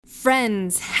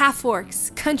Friends,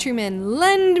 half-orcs, countrymen,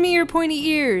 lend me your pointy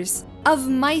ears. Of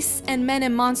Mice and Men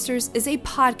and Monsters is a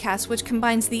podcast which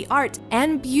combines the art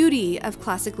and beauty of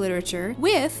classic literature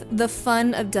with the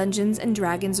fun of Dungeons &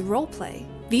 Dragons roleplay.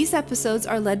 These episodes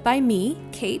are led by me,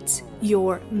 Kate,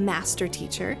 your master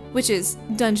teacher, which is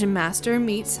Dungeon Master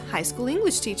meets high school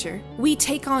English teacher. We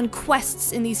take on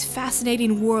quests in these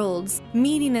fascinating worlds,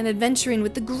 meeting and adventuring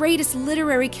with the greatest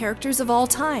literary characters of all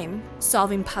time,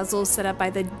 solving puzzles set up by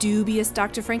the dubious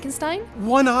Dr. Frankenstein.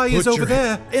 One eye is over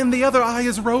there, and the other eye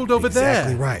is rolled over there.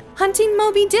 Exactly right. Hunting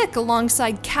Moby Dick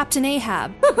alongside Captain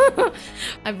Ahab.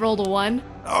 I've rolled a 1.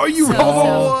 Oh, you rolled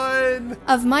a 1!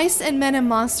 Of Mice and Men and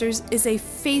Monsters is a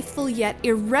faithful yet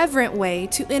irreverent way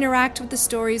to interact with the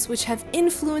stories which have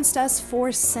influenced us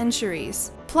for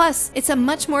centuries. Plus, it's a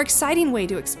much more exciting way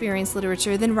to experience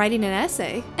literature than writing an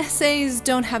essay. Essays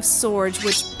don't have swords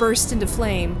which burst into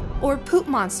flame, or poop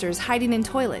monsters hiding in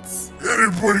toilets.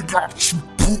 Anybody got some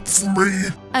poop for me?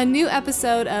 A new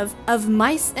episode of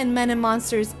Mice and Men and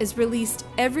Monsters is released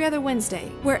every other Wednesday,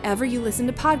 wherever you listen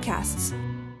to podcasts.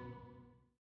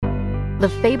 The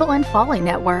Fable and Folly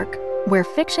Network, where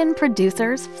fiction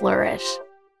producers flourish.